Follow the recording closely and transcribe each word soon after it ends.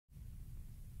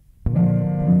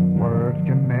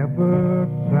never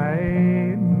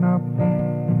say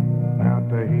nothing about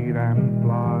the heat and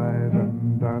flies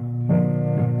and dust,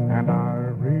 and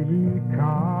I really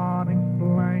can't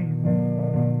explain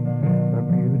the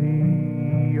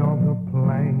beauty of the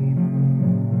plain.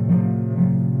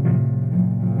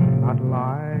 I'd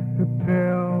like to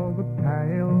tell the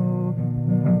tale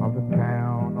of the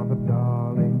town on the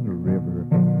Darling River,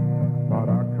 but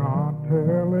I can't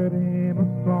tell it in a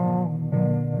song,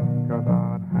 'cause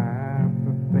I'd have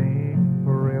to think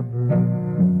forever.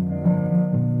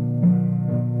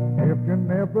 If you've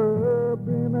never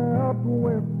been out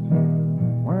west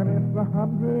when it's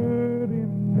 100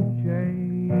 in the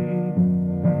shade,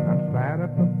 and sat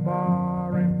at the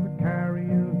bar in the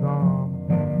carrier's arms,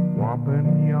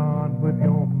 swapping yarns with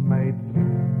your mates,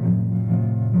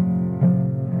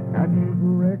 and you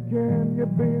reckon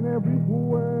you've been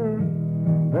everywhere,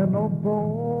 then don't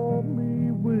bore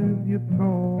me with your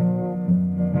talk.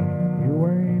 You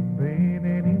ain't been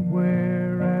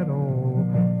anywhere at all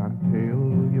until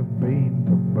you've been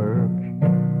to Bourke.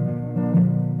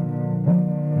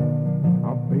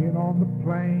 I've been on the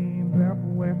plains out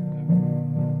west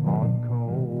on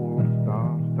cold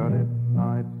star-studded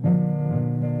nights.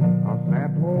 I've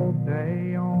sat all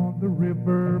day on the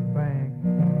river bank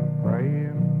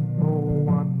praying for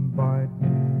one bite.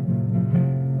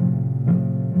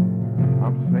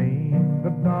 I've seen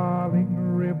the Darling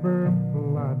River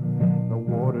flood, the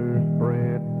water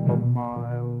spread for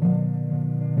miles.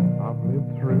 I've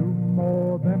lived through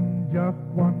more than just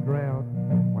one drought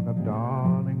when the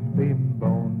Darling's been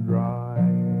bone dry.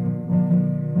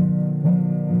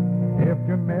 If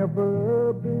you've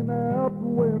never been out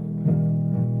west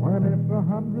when it's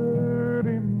 100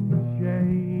 in the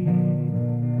shade,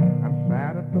 and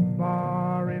sat at the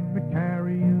bar in the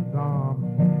carrier's arms,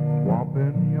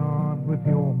 swapping yarns with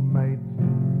your mates,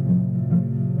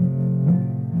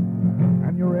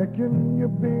 and you reckon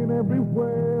you've been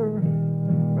everywhere,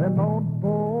 then don't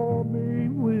bore me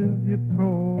with your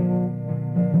talk.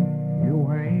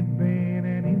 You ain't been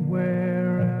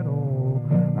anywhere at all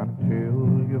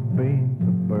until you've been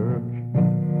to Bourke.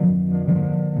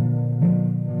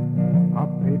 I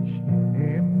pitched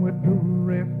in with the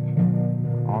rest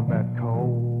on that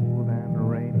cold and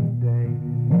rainy day,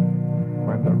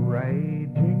 when the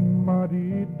raging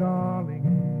muddy Darling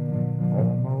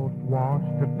almost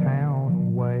washed the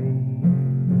town away.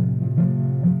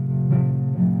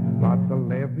 But the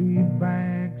levee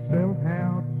bank held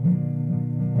out,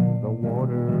 the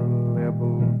water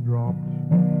level dropped,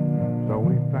 so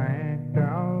we thanked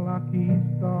our lucky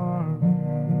stars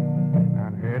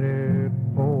and headed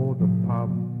for the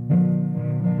pub.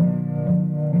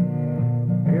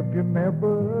 If you've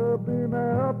never been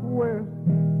out west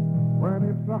when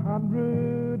it's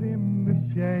 100 in the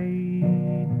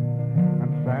shade,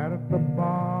 and sat at the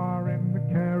bar in the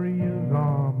carrier's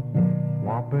arms,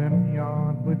 swapping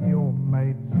yarns with your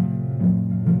mates,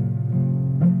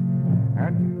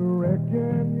 and you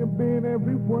reckon you've been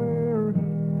everywhere,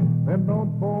 then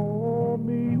don't bore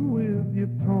me with your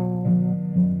talk.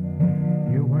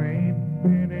 You ain't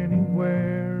been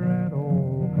anywhere at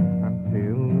all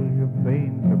until you've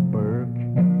been to Bourke.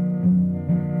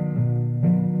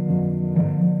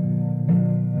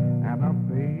 And I've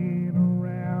been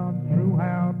around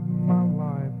throughout my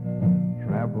life,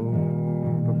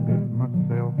 traveled a bit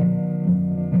myself.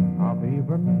 I've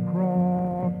even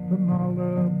crossed the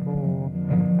Nullarbor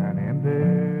and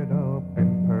ended up in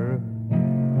Perth.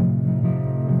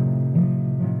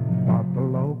 But the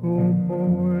local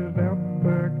boys out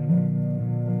Bourke,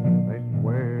 they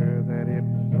swear that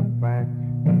it's a fact.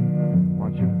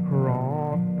 Once you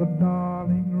cross the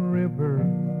Darling River,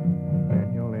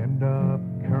 then you'll end up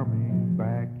coming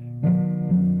back.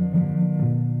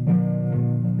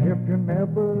 If you've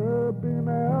never been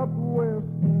out west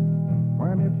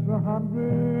when it's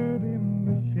 100 in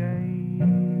the shade,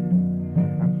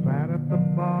 and sat at the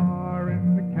bar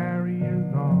in the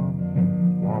carrier's arms,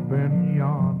 swapping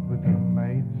yarns with your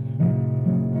mates,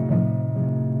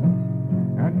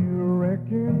 and you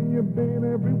reckon you've been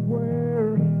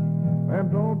everywhere,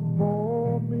 and don't